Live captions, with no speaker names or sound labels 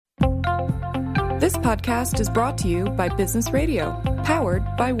This podcast is brought to you by Business Radio, powered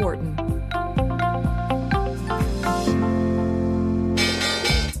by Wharton.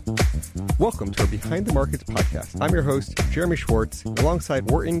 Welcome to our Behind the Markets podcast. I'm your host, Jeremy Schwartz.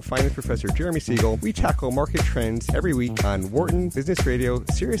 Alongside Wharton Finance Professor Jeremy Siegel, we tackle market trends every week on Wharton Business Radio,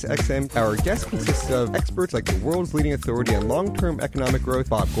 Sirius XM. Our guest consists of experts like the world's leading authority on long-term economic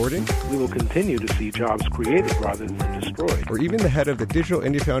growth, Bob Gordon. We will continue to see jobs created rather than destroyed. Or even the head of the Digital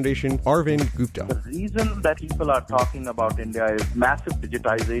India Foundation, Arvind Gupta. The reason that people are talking about India is massive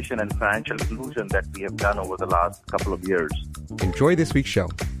digitization and financial inclusion that we have done over the last couple of years. Enjoy this week's show.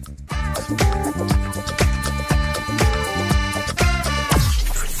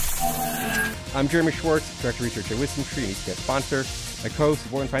 I'm Jeremy Schwartz, Director of Research at WisdomTree and ETF sponsor. My co-host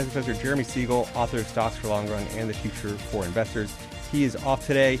is Wharton Finance Professor Jeremy Siegel, author of Stocks for Long Run and the Future for Investors. He is off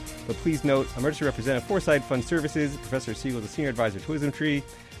today, but please note, emergency representative Foresight Fund Services. Professor Siegel is a senior advisor to WisdomTree.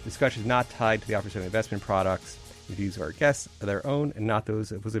 The discussion is not tied to the offers of investment products. The views of our guests are their own and not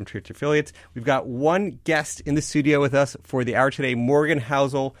those of WisdomTree affiliates. We've got one guest in the studio with us for the hour today, Morgan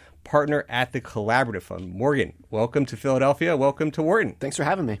Housel, partner at the Collaborative Fund. Morgan, welcome to Philadelphia. Welcome to Wharton. Thanks for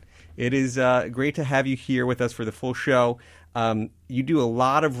having me. It is great to have you here with us for the full show. You do a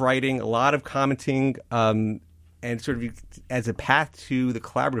lot of writing, a lot of commenting, and sort of as a path to the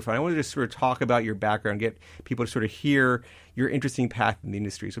Collaborative Fund. I wanted to sort of talk about your background, get people to sort of hear your interesting path in the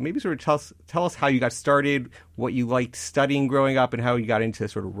industry. So maybe sort of tell us how you got started, what you liked studying growing up, and how you got into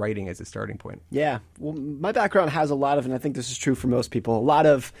sort of writing as a starting point. Yeah. Well, my background has a lot of, and I think this is true for most people, a lot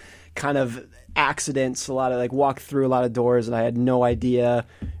of kind of accidents, a lot of like walk through a lot of doors and I had no idea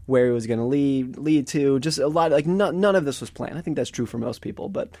where it was going to lead to. Just a lot of, like none of this was planned. I think that's true for most people,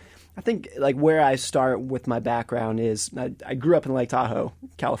 but I think like where I start with my background is I grew up in Lake Tahoe,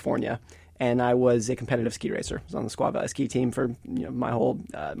 California, and I was a competitive ski racer. I was on the Squaw Valley ski team for my whole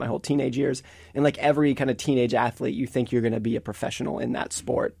teenage years. And like every kind of teenage athlete, you think you're going to be a professional in that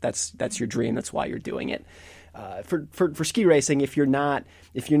sport. That's your dream. That's why you're doing it. For ski racing, if you're not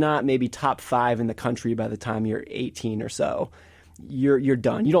maybe top 5 in the country by the time you're 18 or so, you're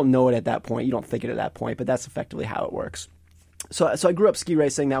done. You don't know it at that point. You don't think it at that point, but that's effectively how it works. So I grew up ski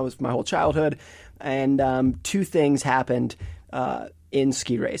racing. That was my whole childhood. And two things happened in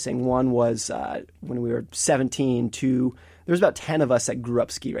ski racing. One was when we were 17, there was about 10 of us that grew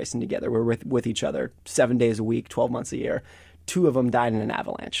up ski racing together. We were with each other 7 days a week, 12 months a year. 2 of them died in an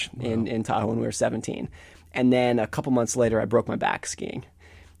avalanche in Tahoe when we were 17. And then a couple months later, I broke my back skiing.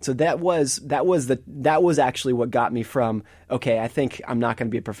 So that was actually what got me from, okay, I think I'm not going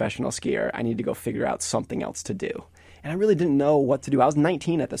to be a professional skier. I need to go figure out something else to do. And I really didn't know what to do. I was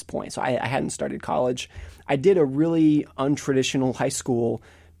 19 at this point, so I hadn't started college. I did a really untraditional high school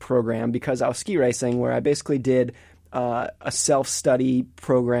program because I was ski racing, where I basically did a self-study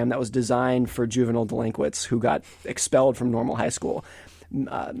program that was designed for juvenile delinquents who got expelled from normal high school.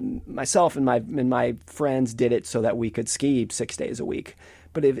 Myself and my friends did it so that we could ski 6 days a week.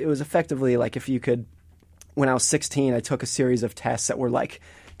 But it was effectively like if you could, when I was 16, I took a series of tests that were like,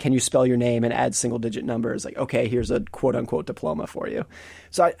 can you spell your name and add single-digit numbers? Like, okay, here's a quote-unquote diploma for you.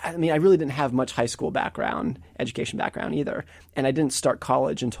 So, I mean, I really didn't have much high school education background either. And I didn't start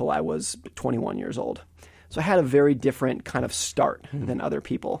college until I was 21 years old. So I had a very different kind of start than other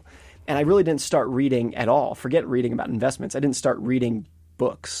people. And I really didn't start reading at all. Forget reading about investments. I didn't start reading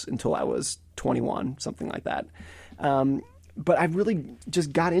books until I was 21, something like that. But I really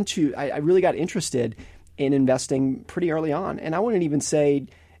just got I really got interested in investing pretty early on. And I wouldn't even say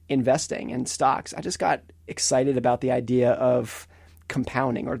investing in stocks. I just got excited about the idea of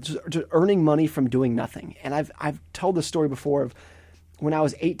compounding or just earning money from doing nothing. And I've told this story before of when I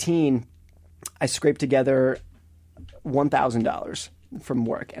was 18, I scraped together $1,000 from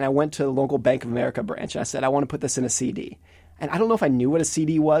work. And I went to the local Bank of America branch and I said, I want to put this in a CD. And I don't know if I knew what a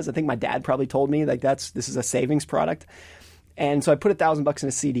CD was. I think my dad probably told me like this is a savings product. And so I put $1,000 in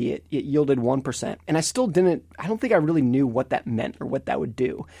a CD. It yielded 1%. And I don't think I really knew what that meant or what that would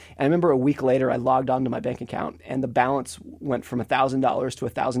do. And I remember a week later, I logged onto my bank account and the balance went from $1,000 to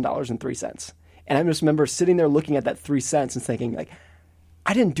 $1,000.03. And I just remember sitting there looking at that 3 cents and thinking like,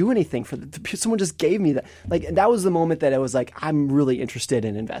 I didn't do anything for someone just gave me that. Like, that was the moment that I was like, I'm really interested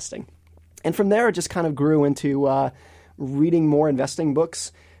in investing. And from there, it just kind of grew into reading more investing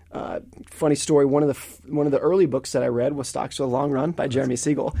books. Funny story. One of the early books that I read was Stocks for the Long Run by Jeremy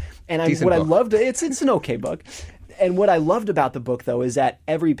Siegel. And I loved it's an okay book. And what I loved about the book, though, is that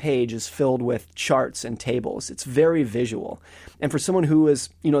every page is filled with charts and tables. It's very visual. And for someone who is,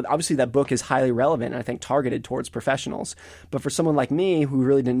 obviously that book is highly relevant and I think targeted towards professionals. But for someone like me who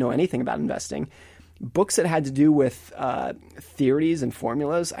really didn't know anything about investing, books that had to do with theories and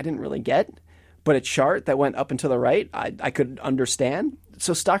formulas I didn't really get. but a chart that went up and to the right, I could understand.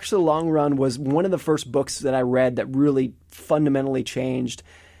 So Stocks for the Long Run was one of the first books that I read that really fundamentally changed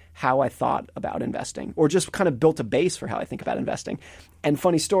how I thought about investing, or just kind of built a base for how I think about investing. And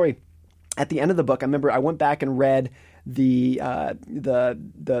funny story, at the end of the book, I remember I went back and read the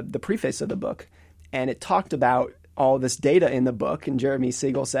preface of the book, and it talked about all this data in the book. And Jeremy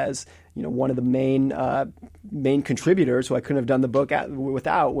Siegel says, one of the main contributors who I couldn't have done the book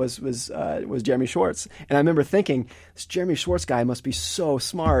without was Jeremy Schwartz. And I remember thinking, this Jeremy Schwartz guy must be so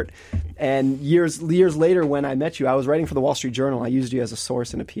smart. And years later, when I met you, I was writing for the Wall Street Journal. I used you as a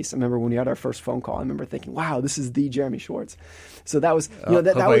source in a piece. I remember when we had our first phone call, I remember thinking, wow, this is the Jeremy Schwartz. So that was,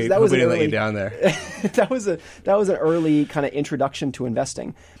 that was an early, let you down there. that was an early kind of introduction to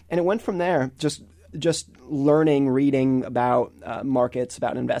investing. And it went from there, just learning, reading about markets,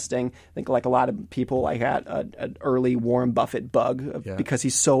 about investing. I think like a lot of people, I had an early Warren Buffett bug because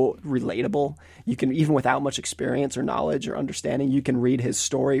he's so relatable. You can, even without much experience or knowledge or understanding, you can read his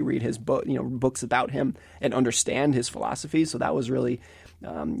story, read his book, books about him, and understand his philosophy. So that was really,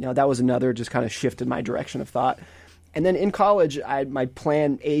 that was another just kind of shift in my direction of thought. And then in college, my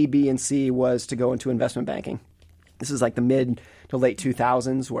plan A, B, and C was to go into investment banking. This is like the mid to late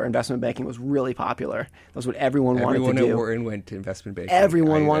 2000s, where investment banking was really popular. That was what everyone wanted to do. Everyone at Wharton went to investment banking.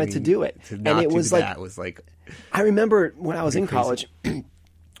 Everyone wanted to do it. To not do that was like... I remember when I was in college,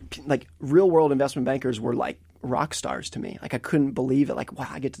 like real-world investment bankers were like rock stars to me. Like I couldn't believe it. Like, wow,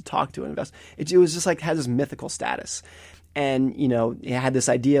 I get to talk to an investor. It was just like had this mythical status. And, it had this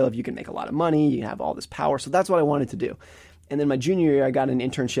idea of you can make a lot of money, you have all this power. So that's what I wanted to do. And then my junior year, I got an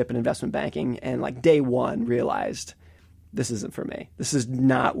internship in investment banking, and like day one realized this isn't for me. This is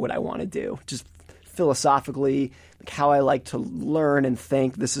not what I want to do. Just philosophically, like how I like to learn and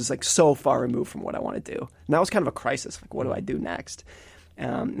think, this is like so far removed from what I want to do. And that was kind of a crisis. Like, what do I do next?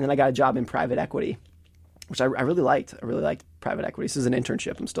 And then I got a job in private equity, which I really liked. I really liked private equity. This is an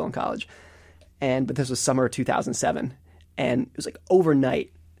internship. I'm still in college. But this was summer of 2007. And it was like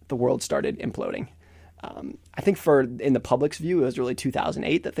overnight, the world started imploding. I think in the public's view, it was really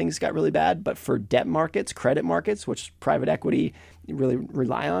 2008 that things got really bad. But for debt markets, credit markets, which private equity really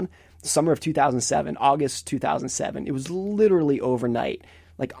rely on, summer of 2007, August 2007, it was literally overnight.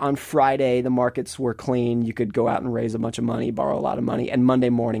 Like on Friday, the markets were clean. You could go out and raise a bunch of money, borrow a lot of money. And Monday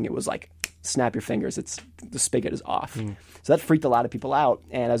morning, it was like, snap your fingers, the spigot is off. So that freaked a lot of people out.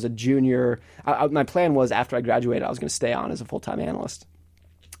 And as a junior, my plan was after I graduated, I was going to stay on as a full-time analyst.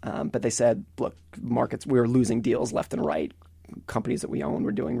 But they said, look, markets, we were losing deals left and right. Companies that we own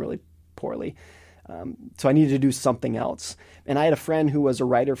were doing really poorly. So I needed to do something else. And I had a friend who was a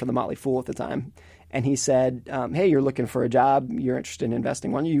writer for The Motley Fool at the time. And he said, hey, you're looking for a job. You're interested in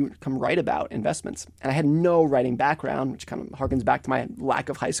investing. Why don't you come write about investments? And I had no writing background, which kind of harkens back to my lack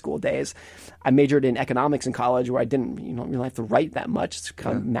of high school days. I majored in economics in college where I didn't really have to write that much. It's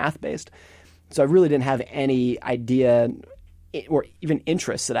kind of math-based. So I really didn't have any idea or even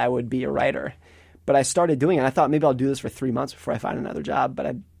interest that I would be a writer. But I started doing it. I thought maybe I'll do this for 3 months before I find another job. But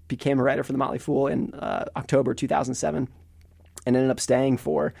I became a writer for The Motley Fool in October 2007 and ended up staying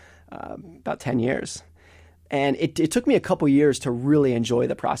for about 10 years. And it took me a couple years to really enjoy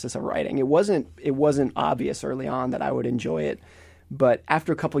the process of writing. It wasn't obvious early on that I would enjoy it. But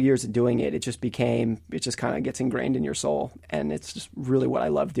after a couple years of doing it, it just kind of gets ingrained in your soul. And it's just really what I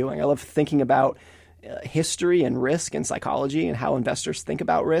love doing. I love thinking about history and risk and psychology and how investors think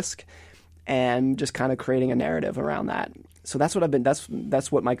about risk, and just kind of creating a narrative around that. So that's what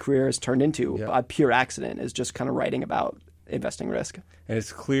that's what my career has turned into. A pure accident is just kind of writing about investing risk. And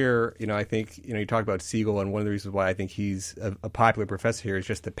it's clear, I think, you talk about Siegel, and one of the reasons why I think he's a popular professor here is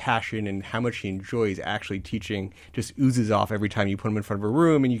just the passion and how much he enjoys actually teaching just oozes off every time you put him in front of a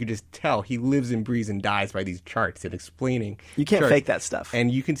room, and you can just tell he lives and breathes and dies by these charts and explaining. You can't fake that stuff. And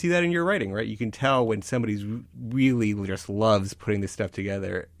you can see that in your writing, right? You can tell when somebody's really just loves putting this stuff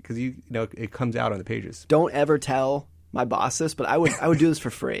together because it comes out on the pages. Don't ever tell my boss this, but I would do this for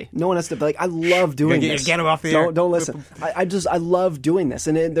free. No one has to be like, I love doing this. Get him off the air. Don't listen. I love doing this.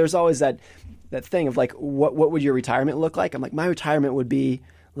 And there's always that thing of like, what would your retirement look like? I'm like, my retirement would be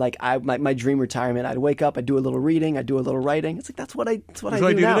like my dream retirement. I'd wake up, I'd do a little reading, I'd do a little writing. It's like that's what I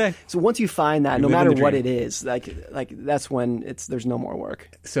do now. Today. So once you find that, no matter what it is, like that's when there's no more work.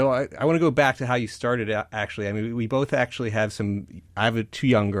 So I want to go back to how you started. Actually, I mean, we both actually have I have 2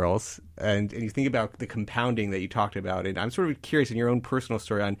 young girls, and you think about the compounding that you talked about, and I'm sort of curious in your own personal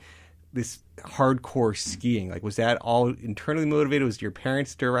story on this hardcore skiing. Like, was that all internally motivated? Was your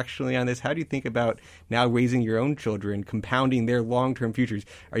parents directionally on this? How do you think about now raising your own children, compounding their long-term futures?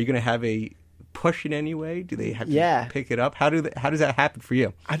 Are you going to have a push in any way? Do they have to Yeah. pick it up? How does that happen for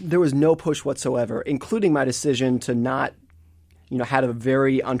you? There was no push whatsoever, including my decision to not, had a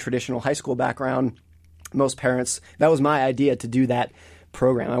very untraditional high school background. Most parents, that was my idea to do that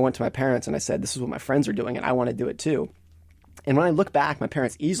program. I went to my parents and I said, this is what my friends are doing and I want to do it too. And when I look back, my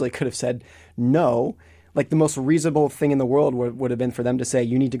parents easily could have said no. Like the most reasonable thing in the world would have been for them to say,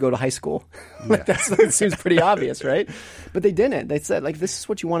 you need to go to high school. That seems pretty obvious, right? But they didn't. They said, like, this is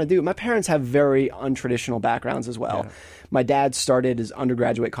what you want to do. My parents have very untraditional backgrounds as well. Yeah. My dad started his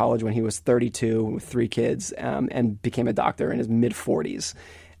undergraduate college when he was 32 with 3 kids and became a doctor in his mid-40s.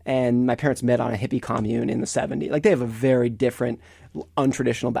 And my parents met on a hippie commune in the 70s. Like, they have a very different,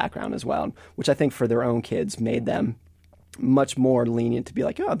 untraditional background as well, which I think for their own kids made them much more lenient to be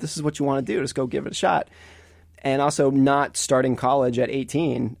like, oh, this is what you want to do. Just go give it a shot. And also not starting college at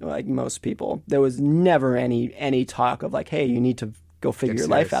 18, like most people. There was never any talk of like, hey, you need to go figure your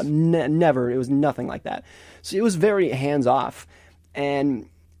life out. Never. It was nothing like that. So it was very hands-off. And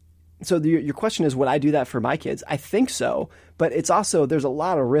so your question is, would I do that for my kids? I think so. But it's also, there's a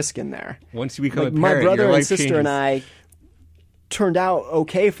lot of risk in there. Once you become like a parent, my brother your life and sister changes. and I turned out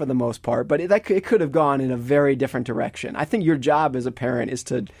okay for the most part, but it could have gone in a very different direction. I think your job as a parent is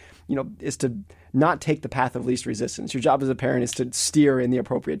to not take the path of least resistance. Your job as a parent is to steer in the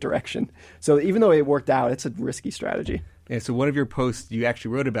appropriate direction. So even though it worked out, it's a risky strategy. Yeah, so one of your posts, you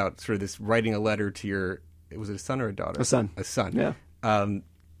actually wrote about sort of this writing a letter to your, was it a son or a daughter? A son. A son. Yeah.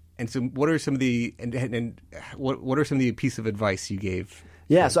 And so what are some of the, what are some of the piece of advice you gave?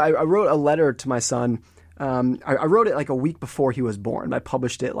 Yeah, so I wrote a letter to my son. I wrote it like a week before he was born. I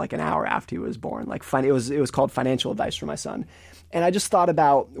published it like an hour after he was born. Like it was called Financial Advice for My Son. And I just thought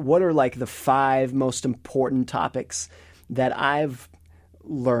about what are like the 5 most important topics that I've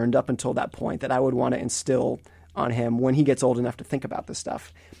learned up until that point that I would want to instill on him when he gets old enough to think about this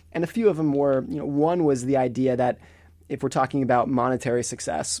stuff. And a few of them were, one was the idea that if we're talking about monetary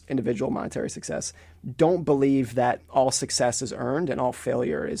success, individual monetary success, don't believe that all success is earned and all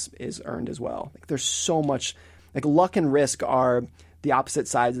failure is earned as well. Like there's so much, like luck and risk are the opposite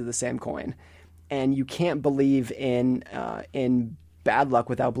sides of the same coin, and you can't believe in bad luck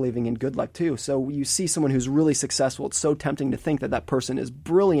without believing in good luck too. So you see someone who's really successful, it's so tempting to think that that person is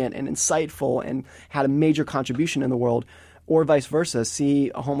brilliant and insightful and had a major contribution in the world, or vice versa. See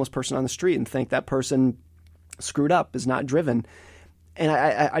a homeless person on the street and think that person screwed up, is not driven. And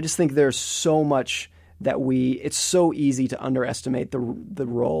I just think there's so much that it's so easy to underestimate the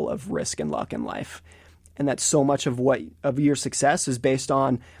role of risk and luck in life. And that so much of your success is based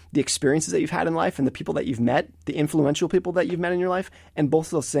on the experiences that you've had in life and the people that you've met, the influential people that you've met in your life. And both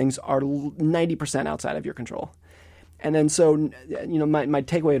of those things are 90% outside of your control. And then so, my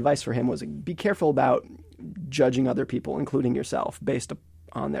takeaway advice for him was be careful about judging other people, including yourself, based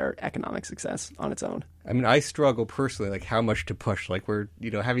on their economic success on its own. I mean, I struggle personally, like how much to push. Like we're,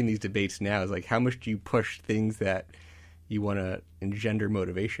 having these debates now is like how much do you push things that you want to engender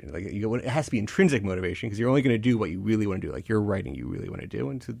motivation? Like it has to be intrinsic motivation because you're only going to do what you really want to do. Like you're writing, you really want to do,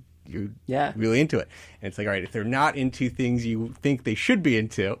 and so you're really into it. And it's like, all right, if they're not into things you think they should be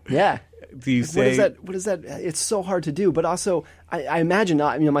into, do you say what is that? It's so hard to do. But also, I imagine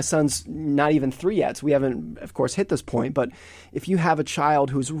not. My son's not even 3 yet, so we haven't, of course, hit this point. But if you have a child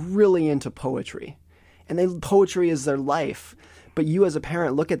who's really into poetry, and poetry is their life, but you as a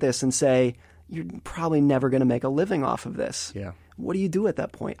parent look at this and say, you're probably never going to make a living off of this. Yeah. What do you do at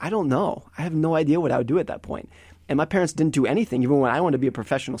that point? I don't know. I have no idea what I would do at that point. And my parents didn't do anything. Even when I wanted to be a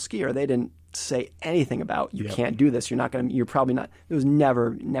professional skier, they didn't say anything about you can't do this. You're probably not. It was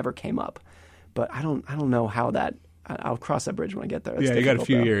never came up. But I don't know how that. I'll cross that bridge when I get there. You got a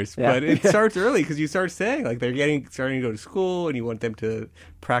few years, but it starts early because you start saying like they're starting to go to school, and you want them to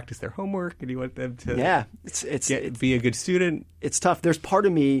practice their homework, and you want them to be a good student. It's tough. There's part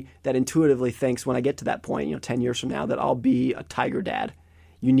of me that intuitively thinks when I get to that point, 10 years from now, that I'll be a tiger dad.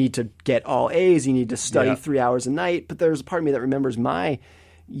 You need to get all A's. You need to study 3 hours a night. But there's a part of me that remembers my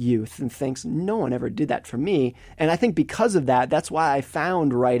youth and thinks no one ever did that for me. And I think because of that, that's why I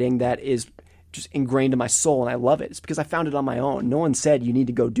found writing that is just ingrained in my soul, and I love it. It's because I found it on my own. No one said you need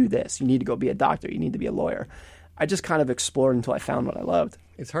to go do this. You need to go be a doctor. You need to be a lawyer. I just kind of explored until I found what I loved.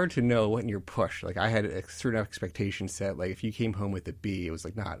 It's hard to know when you're pushed. Like I had a certain expectation set. Like if you came home with a B, it was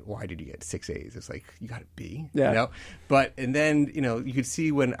like not why did you get 6 A's? It's like you got a B. Yeah. But and then you could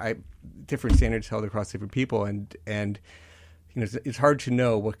see when different standards held across different people, and it's hard to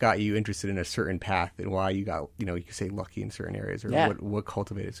know what got you interested in a certain path and why you got you could say lucky in certain areas or what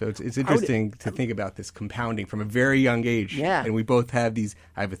cultivated. So it's interesting to think about this compounding from a very young age. Yeah. And we both have these.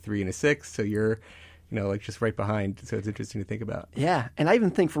 I have a 3 and a 6, so you're. Like just right behind. So it's interesting to think about. Yeah. And I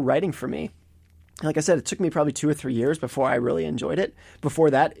even think for writing for me, Like I said, it took me probably 2 or 3 years before I really enjoyed it. Before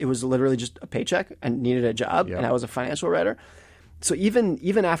that, it was literally just a paycheck and needed a job, and I was a financial writer. So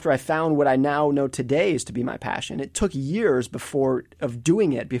even after I found what I now know today is to be my passion, it took years before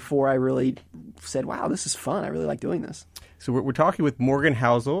I really said, wow, this is fun. I really like doing this. So we're talking with Morgan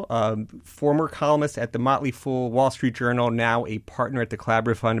Housel, former columnist at the Motley Fool, Wall Street Journal, now a partner at the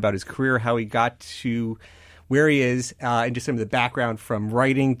Collaborative Fund, about his career, how he got to where he is, and just some of the background from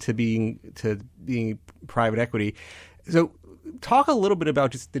writing to being private equity. So talk a little bit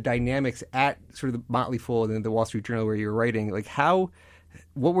about just the dynamics at sort of the Motley Fool and then the Wall Street Journal where you were writing. Like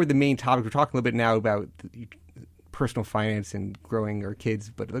what were the main topics? We're talking a little bit now about personal finance and growing our kids,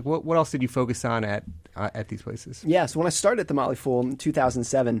 but like what else did you focus on at these places? Yeah, so when I started at the Motley Fool in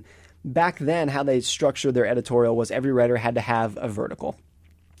 2007, back then how they structured their editorial was every writer had to have a vertical.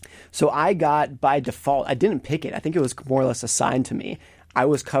 So I got, by default, I didn't pick it. I think it was more or less assigned to me. I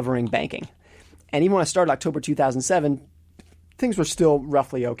was covering banking. And even when I started October 2007, things were still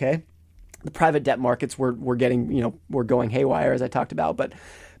roughly okay. The private debt markets were going haywire, as I talked about. But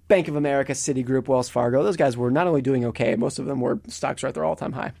Bank of America, Citigroup, Wells Fargo, those guys were not only doing okay, most of them stocks were at their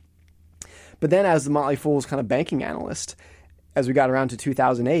all-time high. But then as the Motley Fool's kind of banking analyst, as we got around to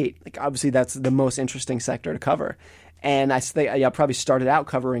 2008, like obviously that's the most interesting sector to cover. And I probably started out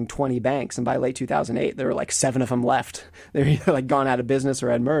covering 20 banks, and by late 2008, there were like 7 of them left. They were either like gone out of business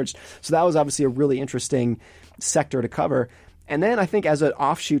or had merged. So that was obviously a really interesting sector to cover. And then I think as an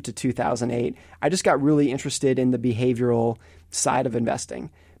offshoot to 2008, I just got really interested in the behavioral side of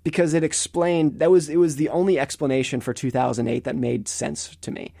investing because it was the only explanation for 2008 that made sense to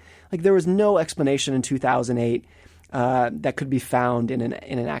me. Like there was no explanation in 2008 that could be found in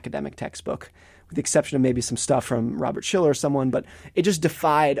an academic textbook, with the exception of maybe some stuff from Robert Shiller or someone, but it just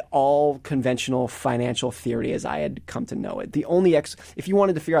defied all conventional financial theory as I had come to know it. The only if you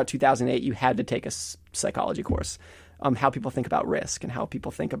wanted to figure out 2008, you had to take a psychology course, how people think about risk and how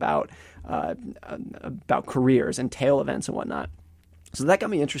people think about careers and tail events and whatnot. So that got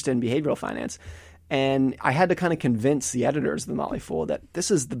me interested in behavioral finance, and I had to kind of convince the editors of the Motley Fool that this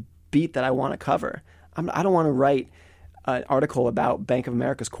is the beat that I want to cover. I don't want to write an article about Bank of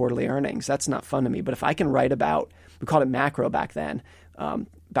America's quarterly earnings. That's not fun to me. But if I can write about, we called it macro back then,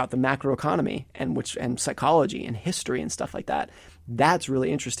 about the macro economy and psychology and history and stuff like that, that's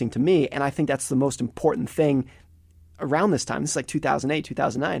really interesting to me. And I think that's the most important thing around this time. This is like 2008,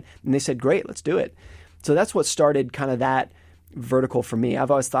 2009. And they said, great, let's do it. So that's what started kind of that vertical for me.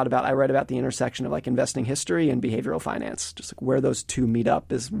 I've always thought about, I read about the intersection of like investing history and behavioral finance, just like where those two meet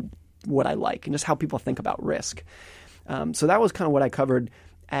up is what I like, and just how people think about risk. So that was kind of what I covered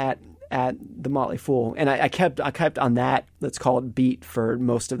at the Motley Fool, and I kept on that, let's call it, beat for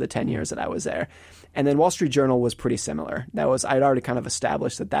most of the 10 years that I was there. And then Wall Street Journal was pretty similar. I'd already kind of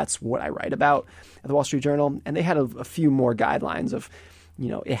established that that's what I write about at the Wall Street Journal, and they had a few more guidelines of,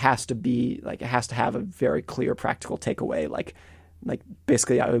 it has to have a very clear practical takeaway, like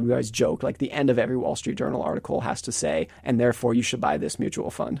basically, I always joke, like the end of every Wall Street Journal article has to say, and therefore you should buy this mutual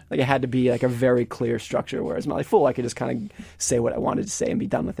fund. Like it had to be like a very clear structure, whereas Motley Fool, I could just kind of say what I wanted to say and be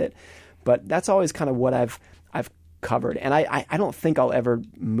done with it. But that's always kind of what I've covered. And I don't think I'll ever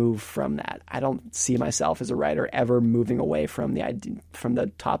move from that. I don't see myself as a writer ever moving away from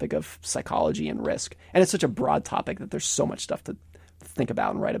the topic of psychology and risk. And it's such a broad topic that there's so much stuff to think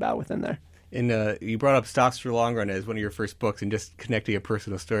about and write about within there. And you brought up Stocks for the Long Run as one of your first books, and just connecting a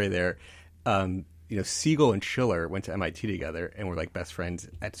personal story there. Siegel and Shiller went to MIT together and were like best friends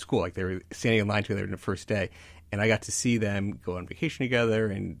at school. Like they were standing in line together in the first day. And I got to see them go on vacation together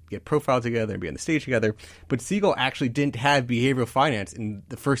and get profiled together and be on the stage together. But Siegel actually didn't have behavioral finance in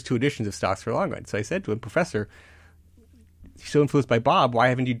the first 2 editions of Stocks for the Long Run. So I said to him, Professor, you're so influenced by Bob, why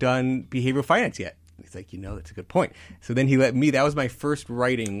haven't you done behavioral finance yet? He's like, that's a good point. So then he let me, that was my first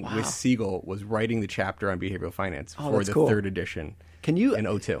writing with Siegel, was writing the chapter on behavioral finance for the third edition in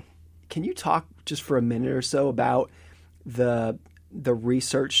 2002. Can you talk just for a minute or so about the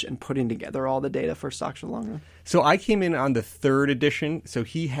research and putting together all the data for Stocks for the Long Run? So I came in on the third edition. So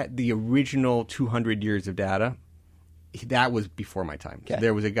he had the original 200 years of data. That was before my time. Okay. So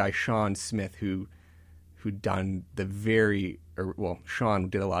there was a guy, Sean Smith, who'd done Sean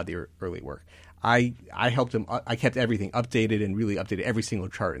did a lot of the early work. I helped him. I kept everything updated and really updated every single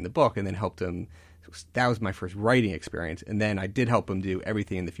chart in the book, and then helped him. That was my first writing experience, and then I did help him do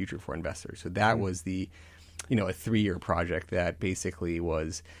everything in the Future for Investors. So that was a 3-year project that basically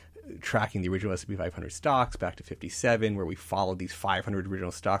was tracking the original S&P 500 stocks back to 57, where we followed these 500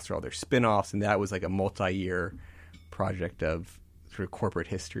 original stocks through all their spin-offs, and that was like a multi-year project of sort of corporate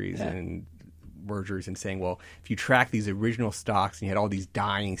histories and mergers and saying, well, if you track these original stocks and you had all these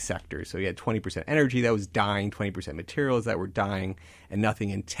dying sectors, so you had 20% energy that was dying, 20% materials that were dying, and nothing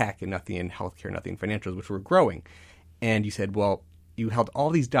in tech and nothing in healthcare, nothing in financials, which were growing. And you said, well, you held all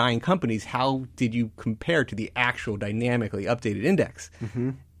these dying companies. How did you compare to the actual dynamically updated index?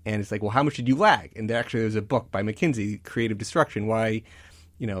 Mm-hmm. And it's like, well, how much did you lag? And actually, there's a book by McKinsey, Creative Destruction, why,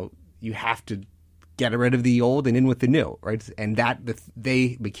 you have to get rid of the old and in with the new, right? And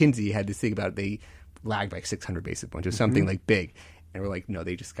McKinsey had this thing about they lagged by 600 basis points or something like big. And we're like, no,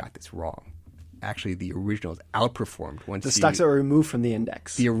 they just got this wrong. Actually, the originals outperformed. The stocks that were removed from the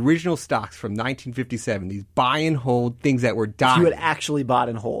index. The original stocks from 1957, these buy and hold things that were dying. You had actually bought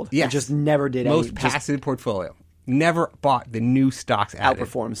and hold. Yes. And just never did Most passive portfolio. Never bought the new stocks added.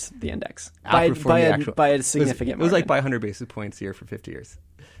 Outperforms the index. By a significant margin. It was like by 100 basis points a year for 50 years.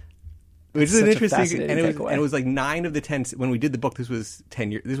 Which is an interesting, and it was like 9 of the 10, when we did the book, this was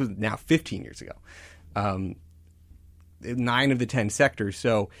 10 years, this was now 15 years ago. 9 of the 10 sectors.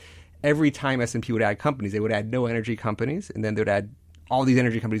 So every time S&P would add companies, they would add no energy companies, and then they would add all these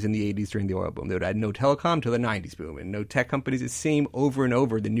energy companies in the 80s during the oil boom. They would add no telecom till the 90s boom, and no tech companies. It's the same over and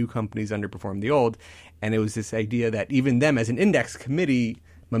over. The new companies underperform the old. And it was this idea that even them as an index committee,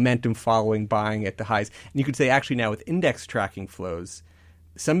 momentum following, buying at the highs. And you could say actually now with index tracking flows,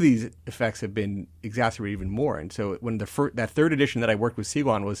 some of these effects have been exacerbated even more. And so when that third edition that I worked with Housel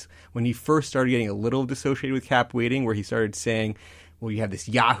on was when he first started getting a little dissociated with cap weighting, where he started saying, well, you have this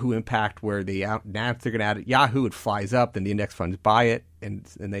Yahoo impact where they announce they're going to add it. Yahoo, it flies up, then the index funds buy it, and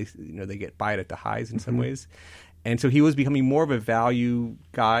they buy it at the highs in some ways. And so he was becoming more of a value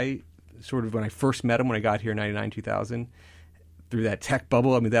guy, sort of when I first met him when I got here in 99, 2000, through that tech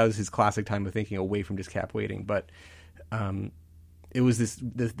bubble. I mean, that was his classic time of thinking away from just cap weighting. But it was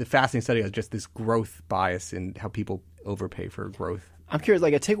the fascinating study of just this growth bias and how people overpay for growth. I'm curious,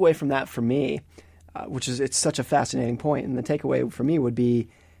 like a takeaway from that for me, it's such a fascinating point, and the takeaway for me would be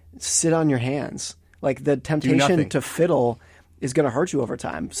sit on your hands. Like the temptation to fiddle is going to hurt you over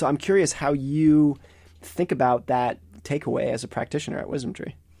time. So I'm curious how you think about that takeaway as a practitioner at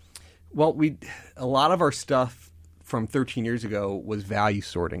WisdomTree. Well, a lot of our stuff from 13 years ago was value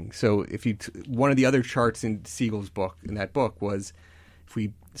sorting. So if one of the other charts in Siegel's book, in that book, was if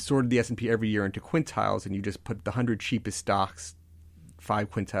we sorted the S&P every year into quintiles and you just put the 100 cheapest stocks,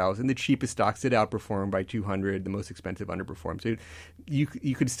 5 quintiles, and the cheapest stocks did outperform by 200, the most expensive underperformed. So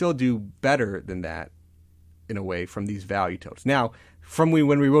you could still do better than that in a way from these value tilts. Now, from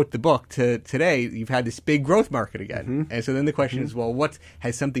when we wrote the book to today, you've had this big growth market again. Mm-hmm. And so then the question is, well,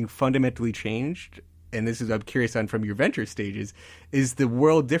 has something fundamentally changed? And this is, I'm curious on from your venture stages, is the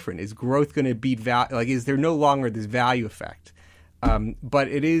world different? Is growth going to beat value? Like, is there no longer this value effect? But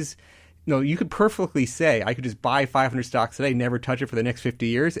it is, you could perfectly say, I could just buy 500 stocks today, never touch it for the next 50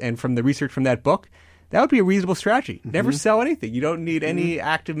 years. And from the research from that book, that would be a reasonable strategy. Mm-hmm. Never sell anything. You don't need any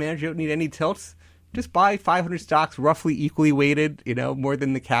active manager. You don't need any tilts. Just buy 500 stocks, roughly equally weighted, more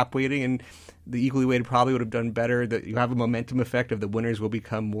than the cap weighting. And the equally weighted probably would have done better. You have a momentum effect of the winners will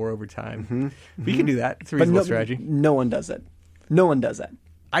become more over time. Mm-hmm. We can do that. It's a reasonable strategy. No one does it. No one does that.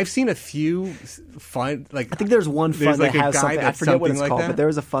 I've seen a few fun, I think there's one fund that has something. I forget what it's called, but there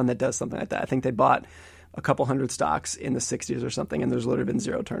is a fund that does something like that. I think they bought a couple hundred stocks in the 60s or something, and there's literally been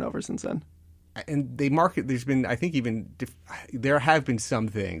zero turnover since then. And they market. There's been, I think, there have been some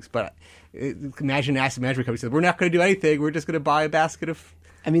things, but imagine an asset management company says, "We're not going to do anything. We're just going to buy a basket of."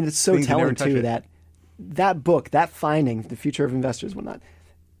 I mean, it's so telling too that book, that finding, The Future of Investors, whatnot.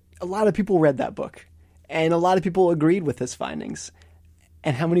 A lot of people read that book, and a lot of people agreed with his findings.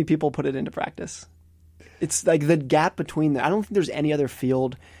 And how many people put it into practice? It's like the gap between I don't think there's any other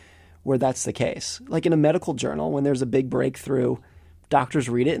field where that's the case. Like in a medical journal, when there's a big breakthrough, doctors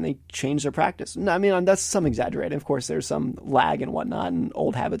read it and they change their practice. I mean, that's some exaggerating. Of course, there's some lag and whatnot, and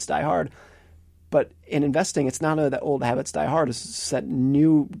old habits die hard. But in investing, it's not that old habits die hard. It's that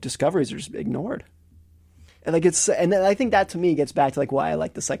new discoveries are just ignored. And I think that to me gets back to like why I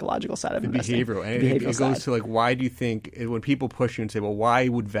like the psychological side of investing. Behavioral. And it goes to like, why do you think when people push you and say, well, why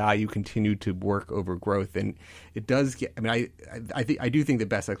would value continue to work over growth? And it does get. I mean, I do think the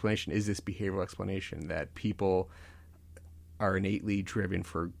best explanation is this behavioral explanation that people are innately driven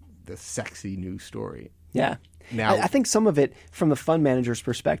for the sexy new story. Yeah. Now, I think some of it, from the fund manager's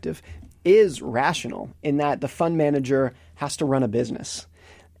perspective, is rational in that the fund manager has to run a business.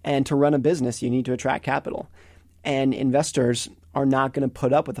 And to run a business, you need to attract capital. And investors are not going to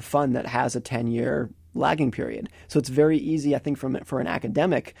put up with a fund that has a 10-year lagging period. So it's very easy, I think, for an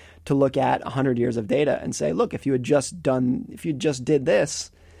academic to look at 100 years of data and say, look, if you just did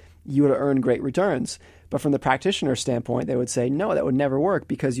this, you would have earned great returns. But from the practitioner standpoint, they would say, no, that would never work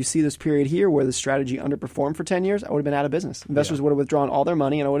because you see this period here where the strategy underperformed for 10 years, I would have been out of business. Investors would have withdrawn all their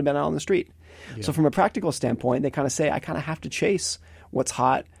money and I would have been out on the street. Yeah. So from a practical standpoint, they kind of say, I kind of have to chase what's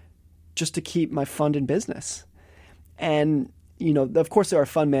hot just to keep my fund in business. And, of course, there are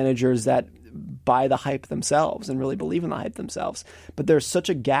fund managers that buy the hype themselves and really believe in the hype themselves. But there's such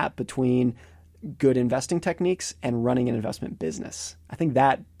a gap between good investing techniques and running an investment business. I think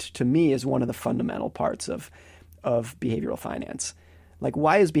that, to me, is one of the fundamental parts of behavioral finance. Like,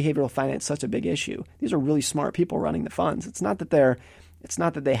 why is behavioral finance such a big issue? These are really smart people running the funds. It's not that they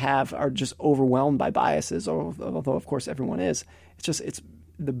are just overwhelmed by biases, although of course everyone is. It's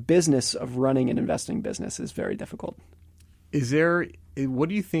the business of running an investing business is very difficult. What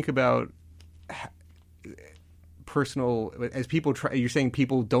do you think about personal, as people try, you're saying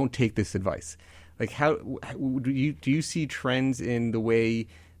people don't take this advice. Like, how do you see trends in the way,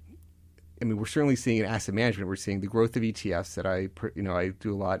 I mean, we're certainly seeing in asset management, we're seeing the growth of ETFs that I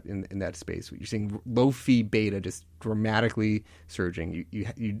do a lot in that space. You're seeing low fee beta just dramatically surging.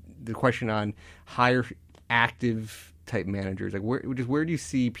 The question on higher active type managers, like where do you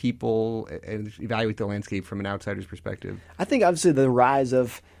see people evaluate the landscape from an outsider's perspective? I think obviously the rise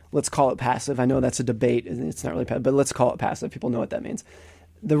of, let's call it passive. I know that's a debate. It's not really passive, but let's call it passive. People know what that means.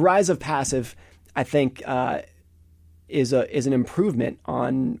 The rise of passive, I think, is an improvement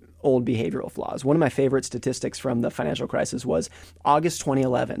on old behavioral flaws. One of my favorite statistics from the financial crisis was August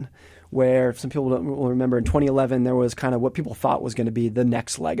 2011, where some people will remember in 2011, there was kind of what people thought was going to be the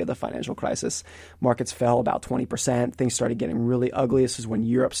next leg of the financial crisis. Markets fell about 20%. Things started getting really ugly. This is when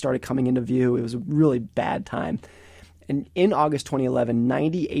Europe started coming into view. It was a really bad time. And in August 2011,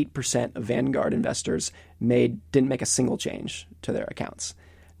 98% of Vanguard investors didn't make a single change to their accounts.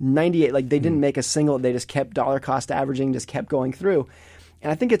 98, like they didn't make a single, they just kept dollar cost averaging, just kept going through.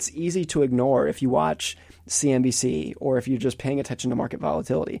 And I think it's easy to ignore if you watch CNBC or if you're just paying attention to market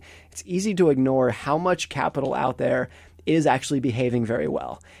volatility. It's easy to ignore how much capital out there is actually behaving very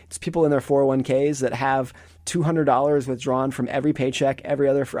well. It's people in their 401ks that have $200 withdrawn from every paycheck every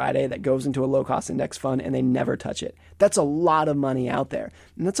other Friday that goes into a low-cost index fund and they never touch it. That's a lot of money out there.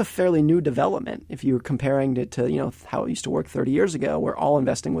 And that's a fairly new development if you're comparing it to how it used to work 30 years ago where all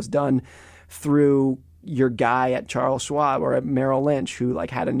investing was done through your guy at Charles Schwab or at Merrill Lynch who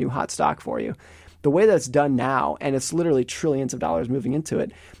had a new hot stock for you. The way that's done now, and it's literally trillions of dollars moving into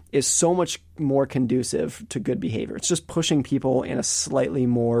it, is so much more conducive to good behavior. It's just pushing people in a slightly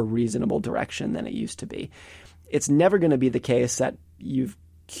more reasonable direction than it used to be. It's never going to be the case that you've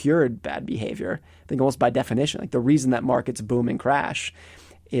cured bad behavior. I think almost by definition, the reason that markets boom and crash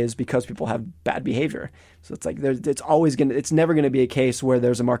is because people have bad behavior. So it's never going to be a case where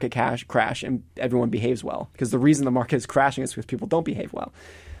there's a market crash and everyone behaves well, because the reason the market is crashing is because people don't behave well.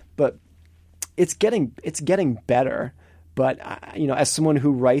 But it's getting better. But as someone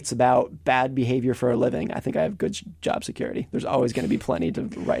who writes about bad behavior for a living, I think I have good job security. There's always going to be plenty to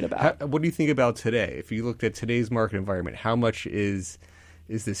write about. What do you think about today? If you looked at today's market environment, how much is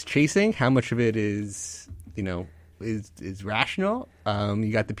this chasing? How much of it is rational?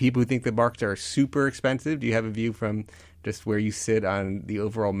 You got the people who think the markets are super expensive. Do you have a view from just where you sit on the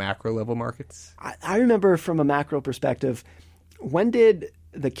overall macro level markets? I remember from a macro perspective, when did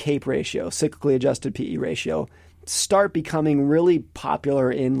the CAPE ratio, cyclically adjusted PE ratio, start becoming really popular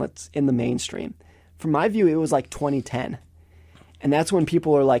in the mainstream? From my view, it was 2010. And that's when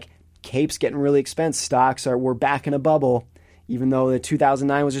people are like, CAPE's getting really expensive. We're back in a bubble. Even though the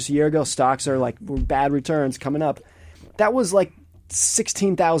 2009 was just a year ago, stocks are bad returns coming up. That was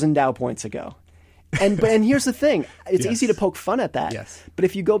 16,000 Dow points ago. And here's the thing. It's easy to poke fun at that. Yes. But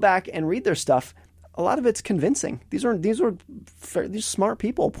if you go back and read their stuff, a lot of it's convincing. These are smart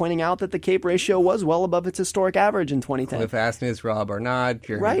people pointing out that the CAPE ratio was well above its historic average in 2010. Cliff Asness, Rob Arnott,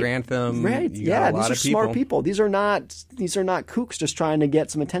 Jeremy Grantham. Right. Yeah, these are smart people. These are not kooks just trying to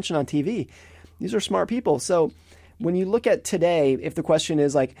get some attention on TV. These are smart people. So when you look at today, if the question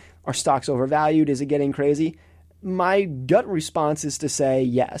is are stocks overvalued? Is it getting crazy? My gut response is to say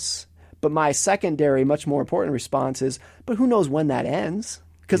yes. But my secondary, much more important response is, but who knows when that ends?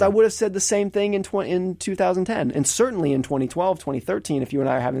 Because I would have said the same thing in 2010. And certainly in 2012, 2013, if you and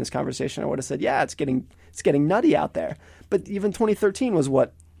I are having this conversation, I would have said, yeah, it's getting nutty out there. But even 2013 was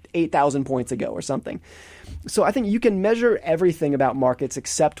 8,000 points ago or something. So I think you can measure everything about markets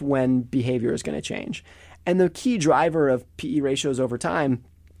except when behavior is going to change. And the key driver of PE ratios over time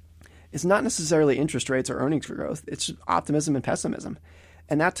is not necessarily interest rates or earnings growth. It's optimism and pessimism.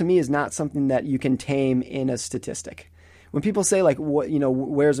 And that to me is not something that you can tame in a statistic. When people say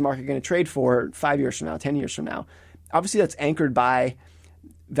where's the market going to trade for 5 years from now, 10 years from now, obviously that's anchored by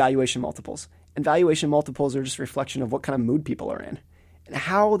valuation multiples. And valuation multiples are just a reflection of what kind of mood people are in. And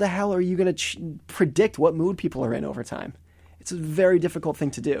how the hell are you going to predict what mood people are in over time? It's a very difficult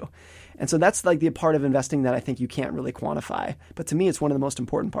thing to do. And so that's like the part of investing that I think you can't really quantify. But to me, it's one of the most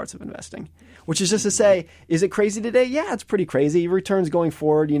important parts of investing, which is just to say, is it crazy today? Yeah, it's pretty crazy. Returns going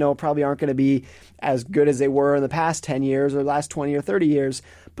forward, probably aren't going to be as good as they were in the past 10 years or last 20 or 30 years.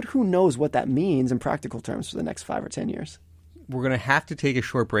 But who knows what that means in practical terms for the next 5 or 10 years. We're going to have to take a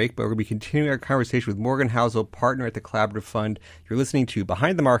short break, but we're going to be continuing our conversation with Morgan Housel, partner at the Collaborative Fund. You're listening to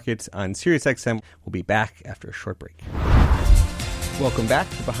Behind the Markets on SiriusXM. We'll be back after a short break. Welcome back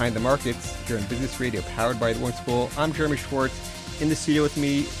to Behind the Markets here on Business Radio, powered by the Wharton School. I'm Jeremy Schwartz. In the studio with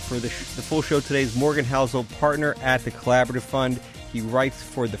me for the full show today is Morgan Housel, partner at the Collaborative Fund. He writes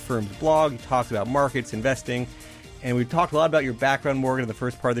for the firm's blog. He talks about markets, investing. And we talked a lot about your background, Morgan, in the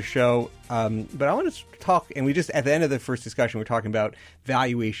first part of the show. But I want to talk, and we just, at the end of the first discussion, we're talking about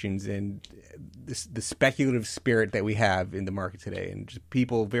valuations and the speculative spirit that we have in the market today, and just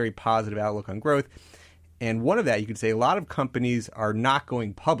people, very positive outlook on growth. And one of that, you could say, a lot of companies are not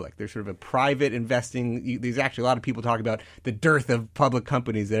going public. There's sort of a private investing. There's actually a lot of people talking about the dearth of public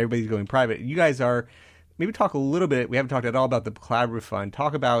companies, that everybody's going private. You guys are, maybe talk a little bit, we haven't talked at all about the Collaborative Fund.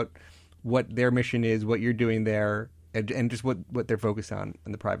 Talk about what their mission is, what you're doing there, and just what they're focused on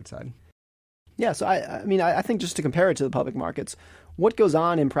the private side. Yeah, so I think just to compare it to the public markets, what goes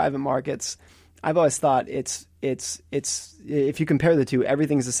on in private markets, I've always thought it's if you compare the two,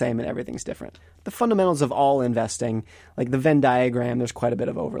 everything's the same and everything's different. The fundamentals of all investing, like the Venn diagram, there's quite a bit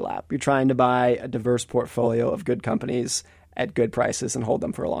of overlap. You're trying to buy a diverse portfolio of good companies at good prices and hold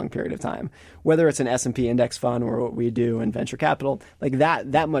them for a long period of time. Whether it's an S&P index fund or what we do in venture capital, like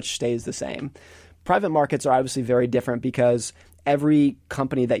that much stays the same. Private markets are obviously very different because every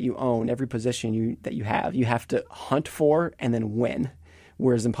company that you own, every position that you have to hunt for and then win.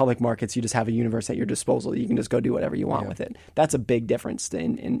 Whereas in public markets, you just have a universe at your disposal. You can just go do whatever you want with it. That's a big difference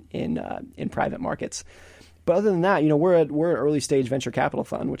in private markets. But other than that, we're an early stage venture capital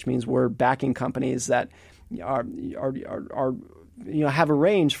fund, which means we're backing companies that are have a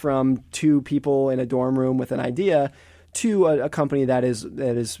range from 2 people in a dorm room with an idea to a company that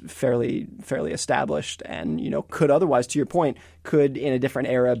is fairly established and could otherwise, to your point, could in a different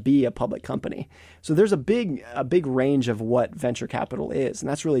era be a public company. So there's a big range of what venture capital is, and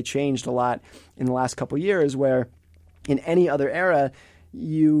that's really changed a lot in the last couple of years. Where in any other era,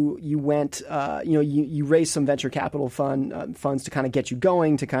 you went you raised some venture capital funds to kind of get you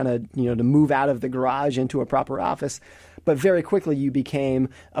going, to kind of to move out of the garage into a proper office. But very quickly, you became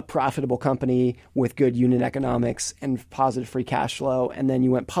a profitable company with good unit economics and positive free cash flow. And then you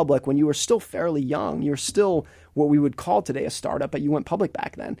went public when you were still fairly young. You're still what we would call today a startup, but you went public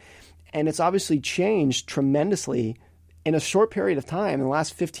back then. And it's obviously changed tremendously in a short period of time, in the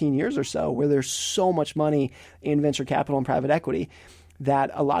last 15 years or so, where there's so much money in venture capital and private equity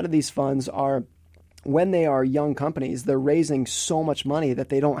that a lot of these funds are, when they are young companies, they're raising so much money that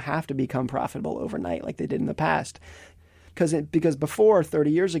they don't have to become profitable overnight like they did in the past. Because before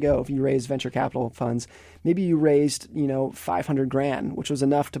 30 years ago, if you raised venture capital funds, maybe you raised, $500,000, which was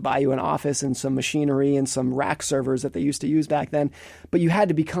enough to buy you an office and some machinery and some rack servers that they used to use back then. But you had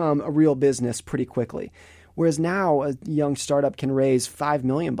to become a real business pretty quickly. Whereas now a young startup can raise $5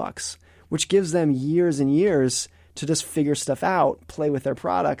 million, which gives them years and years to just figure stuff out, play with their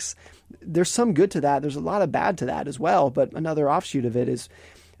products. There's some good to that. There's a lot of bad to that as well. But another offshoot of it is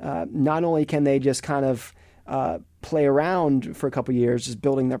not only can they just kind of play around for a couple of years just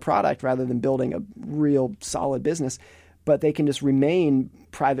building their product rather than building a real solid business, but they can just remain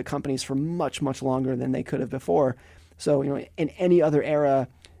private companies for much, much longer than they could have before. So, in any other era,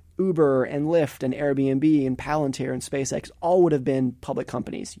 Uber and Lyft and Airbnb and Palantir and SpaceX all would have been public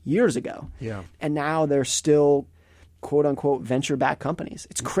companies years ago. Yeah. And now they're still quote unquote venture-backed companies.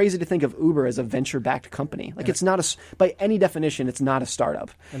 It's crazy to think of Uber as a venture-backed company. Like, it's not by any definition, it's not a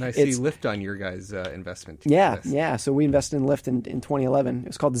startup. And I see Lyft on your guys' investment. Yeah. So we invested in Lyft in 2011. It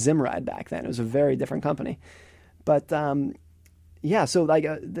was called Zimride back then. It was a very different company. But so like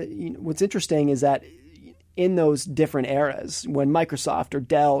what's interesting is that in those different eras, when Microsoft or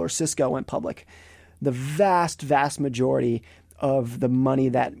Dell or Cisco went public, the vast, vast majority of the money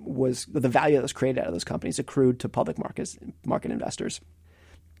the value that was created out of those companies accrued to public market investors.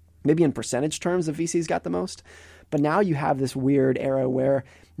 Maybe in percentage terms, the VCs got the most. But now you have this weird era where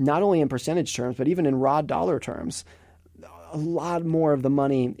not only in percentage terms, but even in raw dollar terms, a lot more of the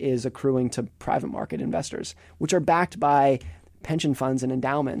money is accruing to private market investors, which are backed by pension funds and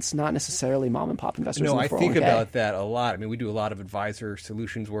endowments, not necessarily mom and pop investors. No, in the I 401k. think about that a lot. I mean, we do a lot of advisor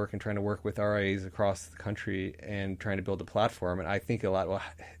solutions work and trying to work with RIAs across the country and trying to build a platform. And I think a lot, well,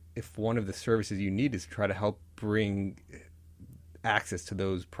 if one of the services you need is to try to help bring access to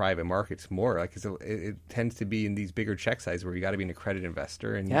those private markets more, like it tends to be in these bigger check sizes where you got to be an accredited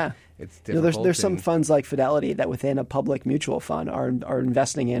investor, and it's difficult. There's some funds like Fidelity that within a public mutual fund are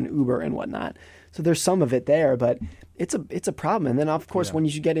investing in Uber and whatnot. So there's some of it there, but it's a problem. And then of course when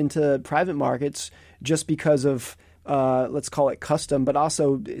you get into private markets, just because of let's call it custom, but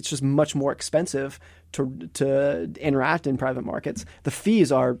also it's just much more expensive to interact in private markets. The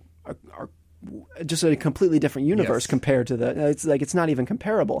fees are just a completely different universe compared to it's not even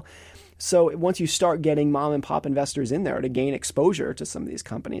comparable. So once you start getting mom and pop investors in there to gain exposure to some of these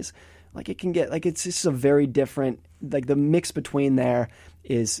companies, like it can get like it's just a very different, like the mix between there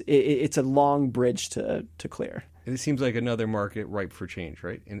is it's a long bridge to clear. It seems like another market ripe for change,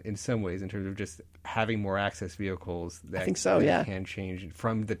 right? In some ways, in terms of just having more access vehicles that, I think so, that can change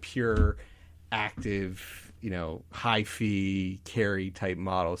from the pure active, high fee carry type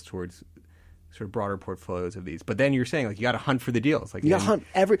models towards sort of broader portfolios of these. But then you're saying, like, you got to hunt for the deals. Like, you got to hunt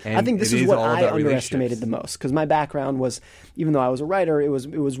I think this is what I underestimated the most, because my background was, even though I was a writer, it was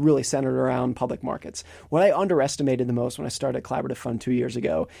really centered around public markets. What I underestimated the most when I started a collaborative fund 2 years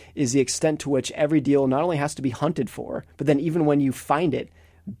ago is the extent to which every deal not only has to be hunted for, but then even when you find it,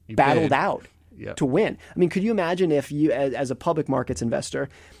 battled out to win. I mean, could you imagine if you, as a public markets investor,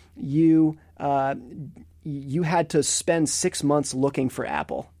 you had to spend 6 months looking for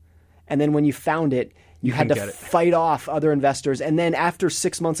Apple, and then when you found it, you had to fight off other investors. And then after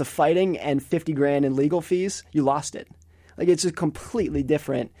 6 months of fighting and $50,000 in legal fees, you lost it. Like, it's a completely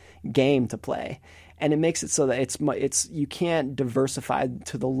different game to play. And it makes it so that it's you can't diversify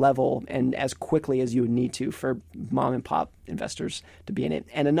to the level and as quickly as you would need to for mom and pop investors to be in it.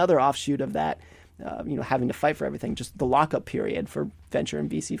 And another offshoot of that, having to fight for everything, just the lockup period for venture and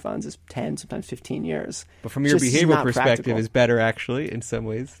VC funds is 10, sometimes 15 years. But from your behavioral perspective, is better actually in some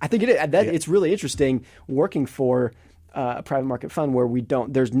ways. I think it is. It's really interesting working for a private market fund where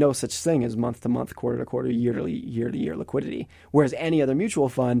there's no such thing as month to month, quarter to quarter, year to year liquidity. Whereas any other mutual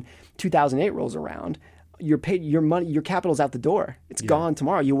fund, 2008 rolls around, you're paid, your money, your capital's out the door. It's gone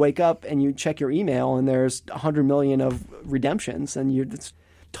tomorrow. You wake up and you check your email and there's 100 million of redemptions, and it's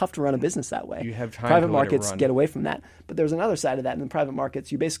tough to run a business that way. You have time private to markets let it run. Get away from that. But there's another side of that. In the private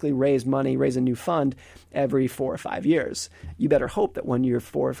markets, you basically raise a new fund every 4 or 5 years. You better hope that when your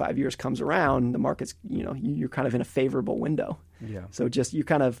 4 or 5 years comes around, the market's, you're kind of in a favorable window. Yeah. So just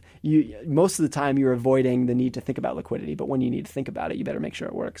most of the time you're avoiding the need to think about liquidity, but when you need to think about it, you better make sure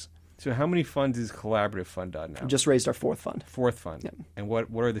it works. So how many funds is Collaborative Fund on now? Just raised our fourth fund. Fourth fund. Yep. And what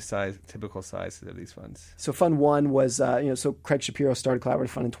are the typical sizes of these funds? So Fund 1 was, so Craig Shapiro started Collaborative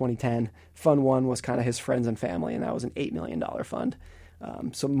Fund in 2010. Fund 1 was kind of his friends and family, and that was an $8 million fund.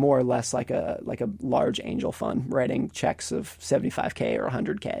 So more or less like a large angel fund, writing checks of $75K or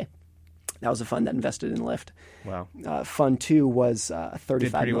 $100K. That was a fund that invested in Lyft. Wow. Fund 2 was a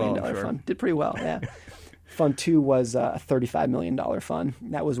 $35 million fund. Did pretty well, yeah. Fund 2 was a $35 million fund.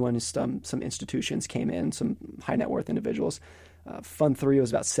 That was when some institutions came in, some high net worth individuals. Fund 3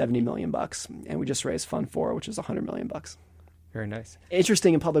 was about $70 million, and we just raised Fund 4, which is $100 million. Very nice.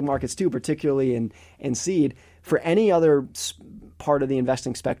 Interesting in public markets too, particularly in seed. For any other part of the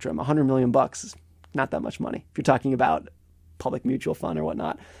investing spectrum, $100 million is not that much money. If you're talking about public mutual fund or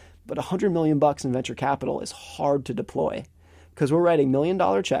whatnot, but $100 million in venture capital is hard to deploy because we're writing $1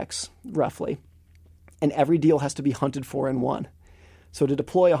 million checks roughly. And every deal has to be hunted for and won. So to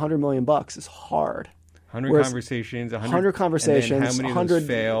deploy $100 million is hard. 100 conversations. 100 conversations. And then how many 100, of those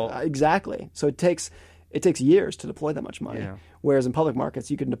fail? Exactly. So it takes years to deploy that much money. Yeah. Whereas in public markets,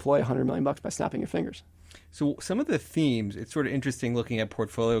 you can deploy $100 million by snapping your fingers. So some of the themes, it's sort of interesting looking at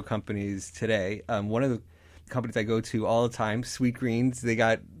portfolio companies today. One of the companies I go to all the time, Sweet Greens, they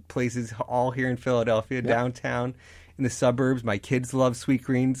got places all here in Philadelphia, downtown. In the suburbs, my kids love Sweet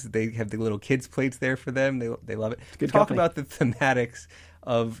Greens. They have the little kids' plates there for them. They love it. Talk about the thematics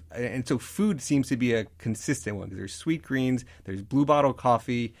of, and so food seems to be a consistent one because there's Sweet Greens, there's Blue Bottle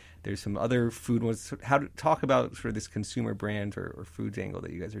Coffee, there's some other food ones. How to talk about sort of this consumer brand or foods angle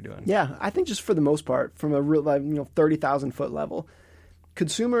that you guys are doing? Yeah, I think just for the most part, from a real 30,000 foot level,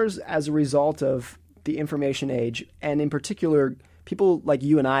 consumers as a result of the information age, and in particular people like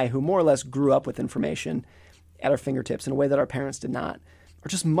you and I who more or less grew up with information at our fingertips in a way that our parents did not, are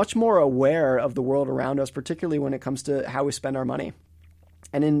just much more aware of the world around us, particularly when it comes to how we spend our money.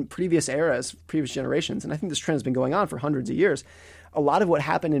 And in previous eras, previous generations, and I think this trend has been going on for hundreds of years, a lot of what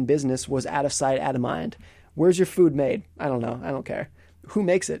happened in business was out of sight, out of mind. Where's your food made? I don't know. I don't care. Who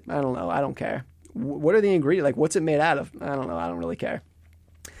makes it? I don't know. I don't care. What are the ingredients? Like, what's it made out of? I don't know. I don't really care.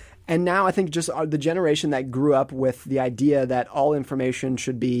 And now I think just the generation that grew up with the idea that all information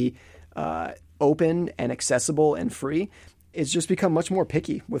should be open and accessible and free is just become much more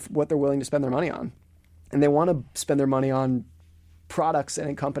picky with what they're willing to spend their money on. And they want to spend their money on products and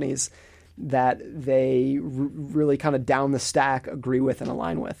in companies that they really kind of down the stack agree with and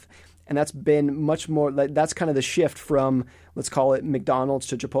align with. And that's been much more, that's kind of the shift from, let's call it McDonald's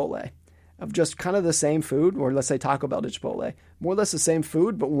to Chipotle, of just kind of the same food, or let's say Taco Bell to Chipotle. More or less the same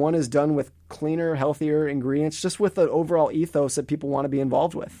food, but one is done with cleaner, healthier ingredients, just with the overall ethos that people want to be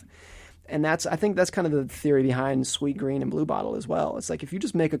involved with. And I think that's kind of the theory behind Sweet Green and Blue Bottle as well. It's like if you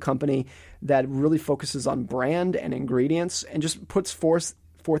just make a company that really focuses on brand and ingredients and just puts forth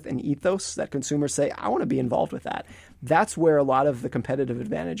an ethos that consumers say, I want to be involved with that. That's where a lot of the competitive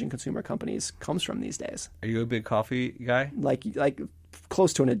advantage in consumer companies comes from these days. Are you a big coffee guy? Like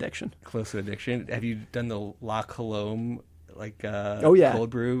close to an addiction. Close to addiction. Have you done the La Colombe oh yeah, cold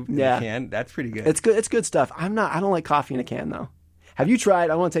brew in a can? That's pretty good. It's good. It's good stuff. I don't like coffee in a can though. Have you tried?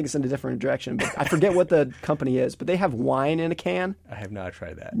 I want to take us in a different direction, but I forget what the company is, but they have wine in a can. I have not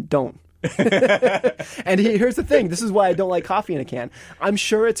tried that. Don't. And here's the thing. This is why I don't like coffee in a can. I'm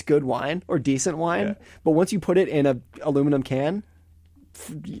sure it's good wine or decent wine, but once you put it in an aluminum can,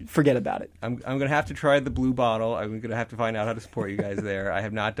 forget about it. I'm going to have to try the Blue Bottle. I'm going to have to find out how to support you guys there. I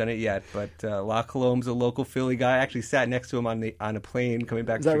have not done it yet, but La Colombe's a local Philly guy. I actually sat next to him on a plane coming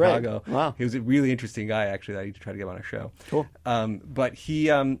back to Chicago. Right? Wow. He was a really interesting guy, actually, that I need to try to get on a show. Cool. But he,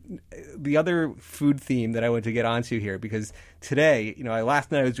 the other food theme that I wanted to get onto here, because today, last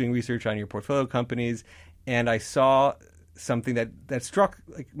night I was doing research on your portfolio companies, and I saw something that struck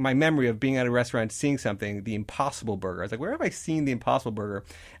my memory of being at a restaurant, seeing something, the Impossible Burger. I was like, where have I seen the Impossible Burger?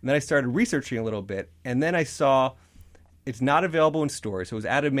 And then I started researching a little bit, and then I saw it's not available in stores. So it was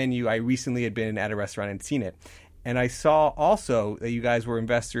at a menu. I recently had been at a restaurant and seen it. And I saw also that you guys were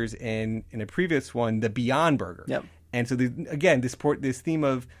investors in a previous one, the Beyond Burger. Yep. And so, this theme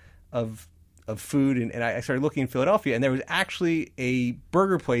of food, and I started looking in Philadelphia, and there was actually a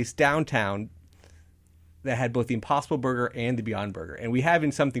burger place downtown that had both the Impossible Burger and the Beyond Burger. And we have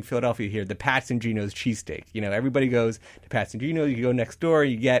in something Philadelphia here, the Pat's and Gino's cheesesteak. Everybody goes to Pat's and Gino's. You go next door,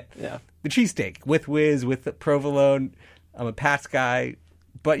 you get the cheesesteak with whiz, with the provolone. I'm a Pat's guy,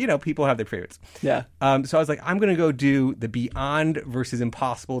 but, people have their favorites. Yeah. So I was like, I'm going to go do the Beyond versus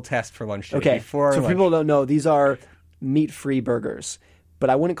Impossible test for lunch today. Okay, so people don't know, these are meat-free burgers.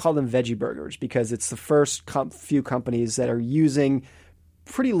 But I wouldn't call them veggie burgers because it's the first few companies that are using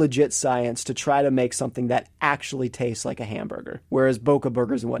pretty legit science to try to make something that actually tastes like a hamburger, whereas Boca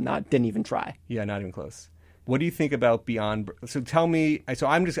Burgers and whatnot didn't even try. Yeah, not even close. What do you think about Beyond? So tell me. So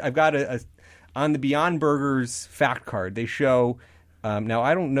I've got on the Beyond Burgers fact card. They show. Now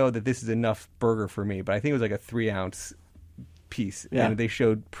I don't know that this is enough burger for me, but I think it was like a 3-ounce piece. Yeah. And they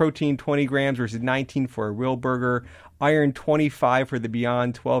showed protein 20 grams versus 19 for a real burger. Iron 25 for the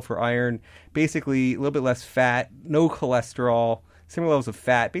Beyond, 12 for iron. Basically a little bit less fat, no cholesterol. Similar levels of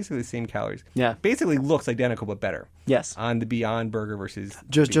fat, basically the same calories. Yeah. Basically looks identical but better. Yes. On the Beyond Burger versus...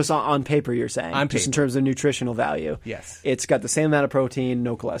 Just on paper, you're saying? On paper. Just in terms of nutritional value. Yes. It's got the same amount of protein,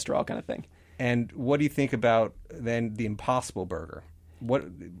 no cholesterol kind of thing. And what do you think about, then, the Impossible Burger?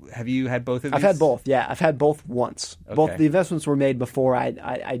 Have you had both of these? I've had both, yeah. I've had both once. Okay. Both the investments were made before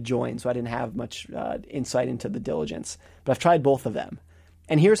I joined, so I didn't have much insight into the diligence. But I've tried both of them.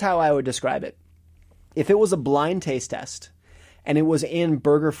 And here's how I would describe it. If it was a blind taste test... and it was in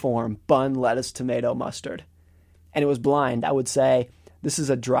burger form, bun, lettuce, tomato, mustard, and it was blind, I would say, this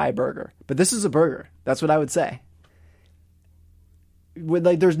is a dry burger. But this is a burger. That's what I would say.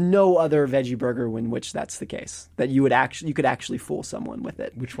 There's no other veggie burger in which that's the case, that you could actually fool someone with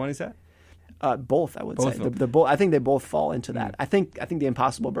it. Which one is that? Both, I would both say. I think they both fall into that. I think the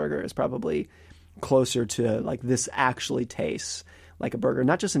Impossible Burger is probably closer to this actually tastes like a burger,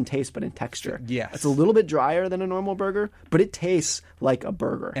 not just in taste, but in texture. Yes. It's a little bit drier than a normal burger, but it tastes like a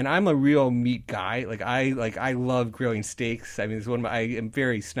burger. And I'm a real meat guy. I love grilling steaks. I mean, it's I am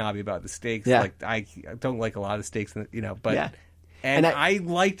very snobby about the steaks. Yeah. I don't like a lot of steaks, but... Yeah. And I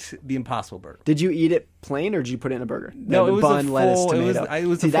liked the Impossible Burger. Did you eat it plain, or did you put it in a burger? No, it was bun, a full, lettuce, tomato. It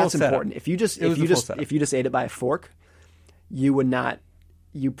was See, a full that's setup. important. If you just ate it by a fork, you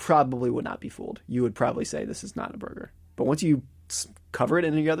probably would not be fooled. You would probably say this is not a burger. But once you cover it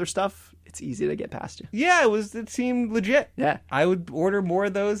in the other stuff, it's easy to get past you. Yeah, it seemed legit. Yeah, I would order more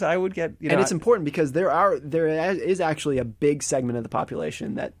of those. I would get, and it's important because there is actually a big segment of the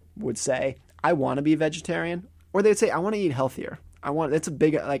population that would say, I want to be vegetarian, or they'd say, I want to eat healthier. I just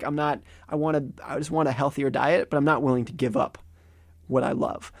want a healthier diet, but I'm not willing to give up what I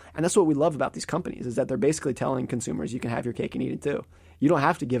love. And that's what we love about these companies, is that they're basically telling consumers you can have your cake and eat it too. You don't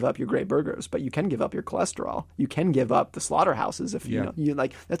have to give up your great burgers, but you can give up your cholesterol. You can give up the slaughterhouses if you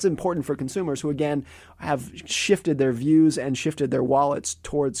like. That's important for consumers who, again, have shifted their views and shifted their wallets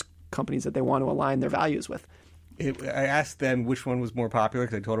towards companies that they want to align their values with. I asked them which one was more popular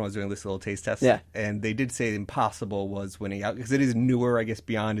because I told them I was doing this little taste test. Yeah. And they did say Impossible was winning out because it is newer. I guess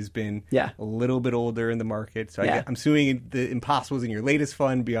Beyond has been a little bit older in the market. So I'm assuming the Impossible is in your latest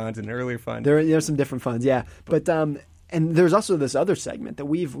fund, Beyond's an earlier fund. There's some different funds, yeah. But and there's also this other segment that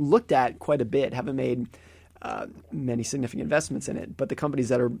we've looked at quite a bit, haven't made many significant investments in it, but the companies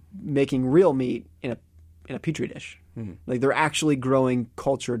that are making real meat in a petri dish. Mm-hmm. Like they're actually growing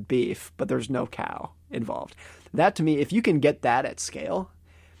cultured beef, but there's no cow involved. That to me, if you can get that at scale,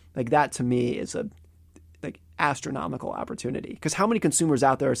 like that to me is a astronomical opportunity. Because how many consumers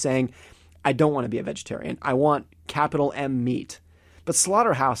out there are saying, I don't want to be a vegetarian. I want capital M meat. But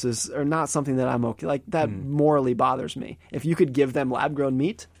slaughterhouses are not something that I'm okay. Like that morally bothers me. If you could give them lab-grown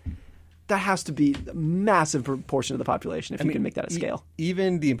meat, that has to be a massive proportion of the population if you can make that at scale.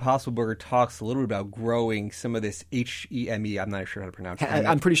 Even the Impossible Burger talks a little bit about growing some of this HEME. I'm not sure how to pronounce it.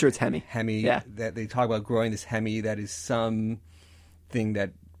 I'm pretty sure it's hemi. Hemi. Yeah. That they talk about growing this hemi that is something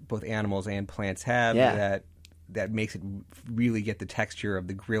that both animals and plants have that makes it really get the texture of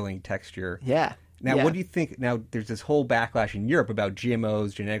the grilling texture. Yeah. Now, what do you think? Now, there's this whole backlash in Europe about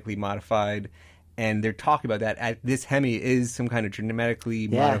GMOs, genetically modified, and they're talking about that. This hemi is some kind of genetically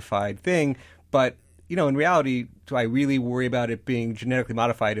modified thing, but in reality, do I really worry about it being genetically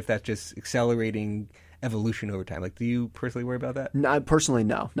modified if that's just accelerating evolution over time? Like, do you personally worry about that? No, personally,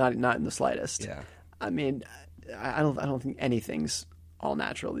 no, not in the slightest. Yeah, I mean, I don't think anything's all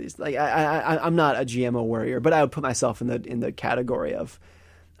natural. I'm not a GMO warrior, but I would put myself in the category of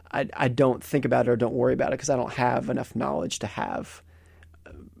I don't think about it or don't worry about it because I don't have enough knowledge to have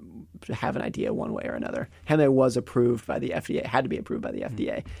an idea one way or another. Hemi was approved by the FDA, had to be approved by the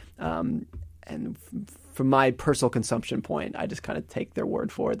FDA. And from my personal consumption point, I just kind of take their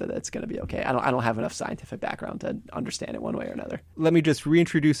word for it that it's going to be okay. I don't have enough scientific background to understand it one way or another. Let me just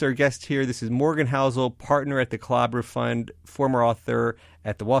reintroduce our guest here. This is Morgan Housel, partner at the Collaborative Fund, former author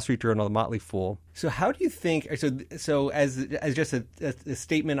at the Wall Street Journal, The Motley Fool. So how do you think, so as just a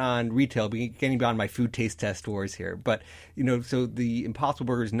statement on retail, getting beyond my food taste test wars here, but, so the Impossible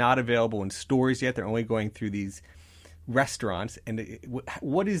Burger is not available in stores yet. They're only going through these restaurants. And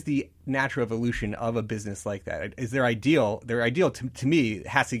what is the natural evolution of a business like that? Is their ideal to me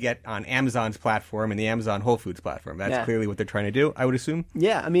has to get on Amazon's platform and the Amazon Whole Foods platform. That's clearly what they're trying to do, I would assume.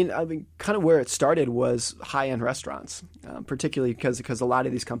 Yeah, I mean, kind of where it started was high-end restaurants, particularly because a lot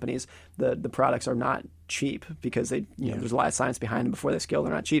of these companies, the products are not cheap because there's a lot of science behind them. Before they scale,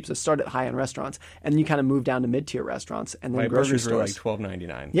 they're not cheap. So it started at high-end restaurants, and then you kind of move down to mid-tier restaurants, and then grocery stores. Were like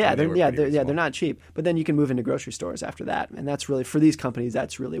 $12.99. Yeah, they're not cheap. But then you can move into grocery stores after that, and that's really, for these companies,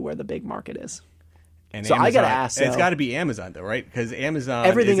 that's really where the big market is. And so Amazon, I got to ask. It's got to be Amazon, though, right? Because Amazon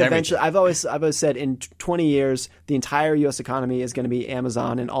everything is eventually. I've always said in 20 years, the entire U.S. economy is going to be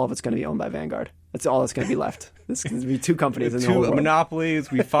Amazon, and all of it's going to be owned by Vanguard. That's all that's going to be left. There's going to be two companies in the whole world. Monopolies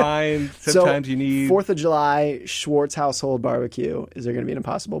we find. Sometimes you need 4th of July Schwartz Household Barbecue. Is there going to be an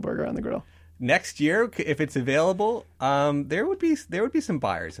Impossible Burger on the grill? Next year, if it's available, there would be some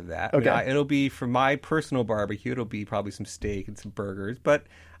buyers of that. Okay. I mean, it'll be for my personal barbecue. It'll be probably some steak and some burgers, but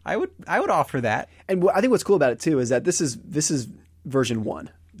I would offer that. And I think what's cool about it too is that this is version 1.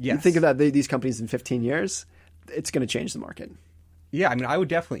 Yes. You think about these companies in 15 years, it's going to change the market. Yeah, I mean, I would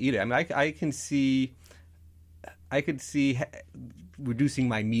definitely eat it. I mean, I could see reducing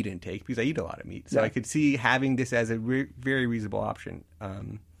my meat intake because I eat a lot of meat. So I could see having this as a very reasonable option.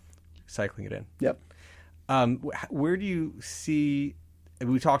 Cycling it in. Yep. Where do you see?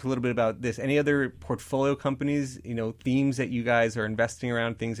 We talked a little bit about this. Any other portfolio companies? Themes that you guys are investing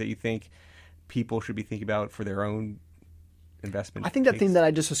around, things that you think people should be thinking about for their own investment. I think that theme that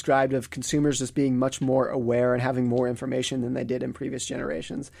I just described of consumers just being much more aware and having more information than they did in previous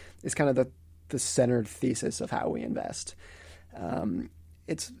generations is kind of the centered thesis of how we invest.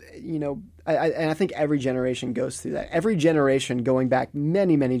 It's, I think every generation goes through that. Every generation going back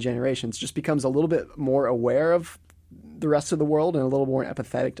many, many generations just becomes a little bit more aware of the rest of the world and a little more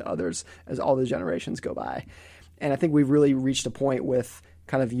empathetic to others as all the generations go by. And I think we've really reached a point with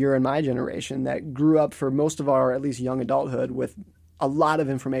kind of your and my generation that grew up for most of our at least young adulthood with a lot of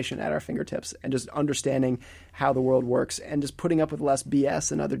information at our fingertips and just understanding how the world works and just putting up with less BS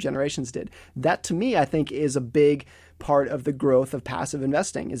than other generations did. That to me, I think, is a big part of the growth of passive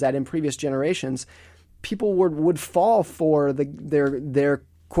investing, is that in previous generations, people would fall for their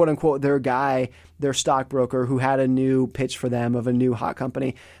quote unquote their guy, their stockbroker who had a new pitch for them of a new hot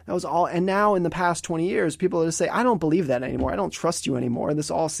company. That was all. And now in the past 20 years, people just say, I don't believe that anymore. I don't trust you anymore. This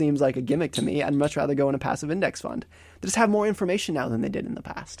all seems like a gimmick to me. I'd much rather go in a passive index fund. They just have more information now than they did in the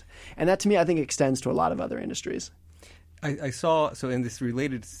past. And that to me, I think extends to a lot of other industries. I saw, so in this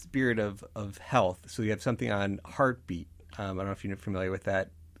related spirit of health, so you have something on Heartbeat. I don't know if you're familiar with that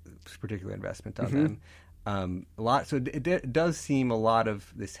particular investment on them. A lot. So it does seem a lot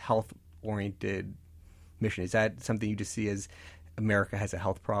of this health-oriented mission. Is that something you just see as America has a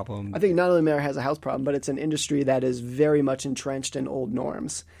health problem? I think not only America has a health problem, but it's an industry that is very much entrenched in old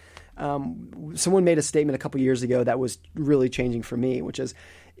norms. Someone made a statement a couple years ago that was really changing for me, which is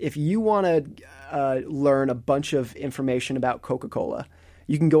if you want to learn a bunch of information about Coca-Cola,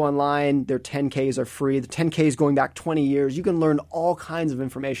 you can go online. Their 10Ks are free. The 10Ks going back 20 years. You can learn all kinds of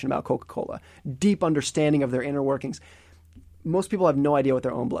information about Coca-Cola, deep understanding of their inner workings. Most people have no idea what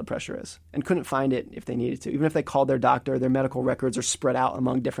their own blood pressure is and couldn't find it if they needed to. Even if they called their doctor, their medical records are spread out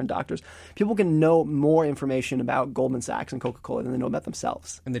among different doctors. People can know more information about Goldman Sachs and Coca-Cola than they know about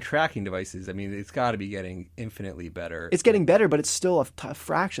themselves. And the tracking devices, I mean, it's got to be getting infinitely better. It's getting better, but it's still a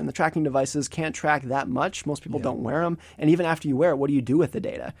fraction. The tracking devices can't track that much. Most people don't wear them. And even after you wear it, what do you do with the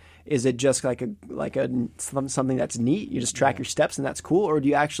data? Is it just like something that's neat? You just track your steps and that's cool? Or do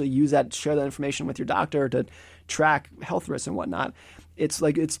you actually use that, share that information with your doctor to track health risks and whatnot? It's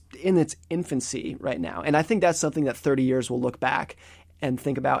like it's in its infancy right now. And I think that's something that 30 years will look back and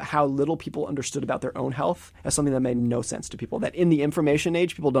think about how little people understood about their own health as something that made no sense to people. That in the information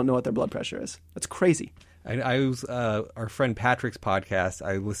age, people don't know what their blood pressure is. That's crazy. I was our friend Patrick's podcast.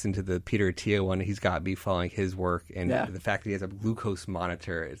 I listened to the Peter Attia one. He's got me following his work, and the fact that he has a glucose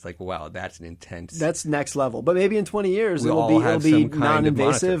monitor, it's like, wow, that's an intense. That's next level. But maybe in 20 years it'll be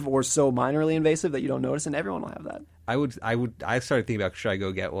non-invasive or so minorly invasive that you don't notice, and everyone will have that. I started thinking about, should I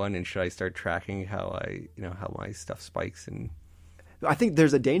go get one, and should I start tracking how my stuff spikes? And I think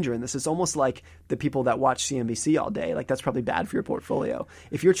there's a danger in this. It's almost like the people that watch CNBC all day. Like, that's probably bad for your portfolio.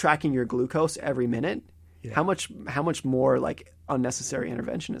 If you're tracking your glucose every minute, how much more like unnecessary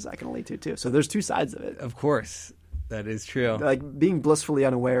intervention is that going to lead to too? So there's two sides of it. Of course, that is true. Like, being blissfully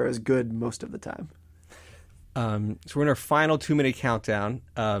unaware is good most of the time. So we're in our final 2-minute countdown.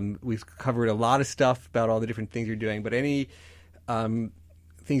 We've covered a lot of stuff about all the different things you're doing, but any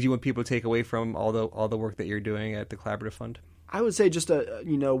things you want people to take away from all the work that you're doing at the Collaborative Fund? I would say just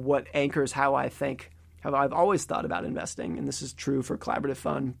what anchors how I think, how I've always thought about investing, and this is true for Collaborative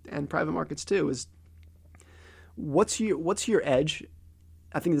Fund and private markets too, is what's your edge?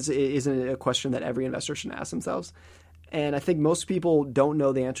 I think this isn't a question that every investor should ask themselves. And I think most people don't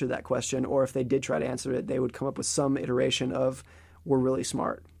know the answer to that question, or if they did try to answer it, they would come up with some iteration of, we're really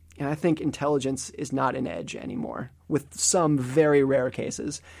smart. And I think intelligence is not an edge anymore, with some very rare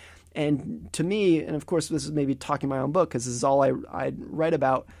cases. And to me, and of course this is maybe talking my own book because this is all I write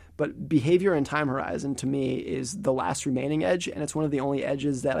about, but behavior and time horizon to me is the last remaining edge, and it's one of the only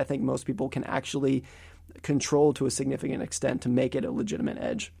edges that I think most people can actually control to a significant extent to make it a legitimate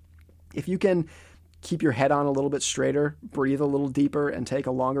edge. If you can keep your head on a little bit straighter, breathe a little deeper, and take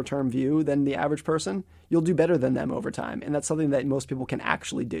a longer term view than the average person, you'll do better than them over time. And that's something that most people can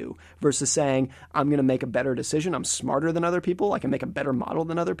actually do versus saying, I'm going to make a better decision. I'm smarter than other people. I can make a better model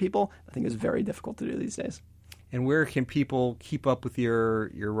than other people. I think is very difficult to do these days. And where can people keep up with your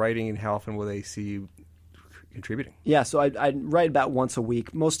writing, and how often will they see you contributing? Yeah, so I write about once a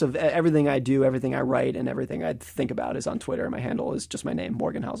week. Most of everything I do, everything I write, and everything I think about is on Twitter. My handle is just my name,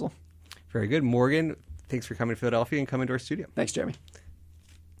 Morgan Housel. Very good. Morgan, thanks for coming to Philadelphia and coming to our studio. Thanks, Jeremy.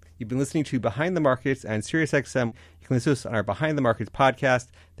 You've been listening to Behind the Markets on SiriusXM. You can listen to us on our Behind the Markets podcast.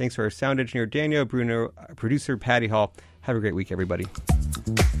 Thanks to our sound engineer, Daniel Bruno, producer, Patty Hall. Have a great week, everybody.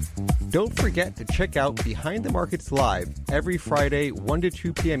 Don't forget to check out Behind the Markets Live every Friday, 1 to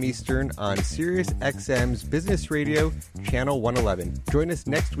 2 p.m. Eastern on SiriusXM's Business Radio, Channel 111. Join us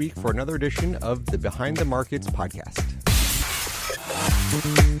next week for another edition of the Behind the Markets podcast.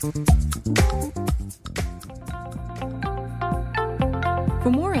 For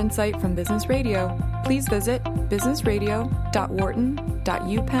more insight from Business Radio, please visit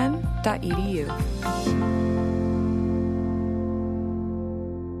businessradio.wharton.upenn.edu.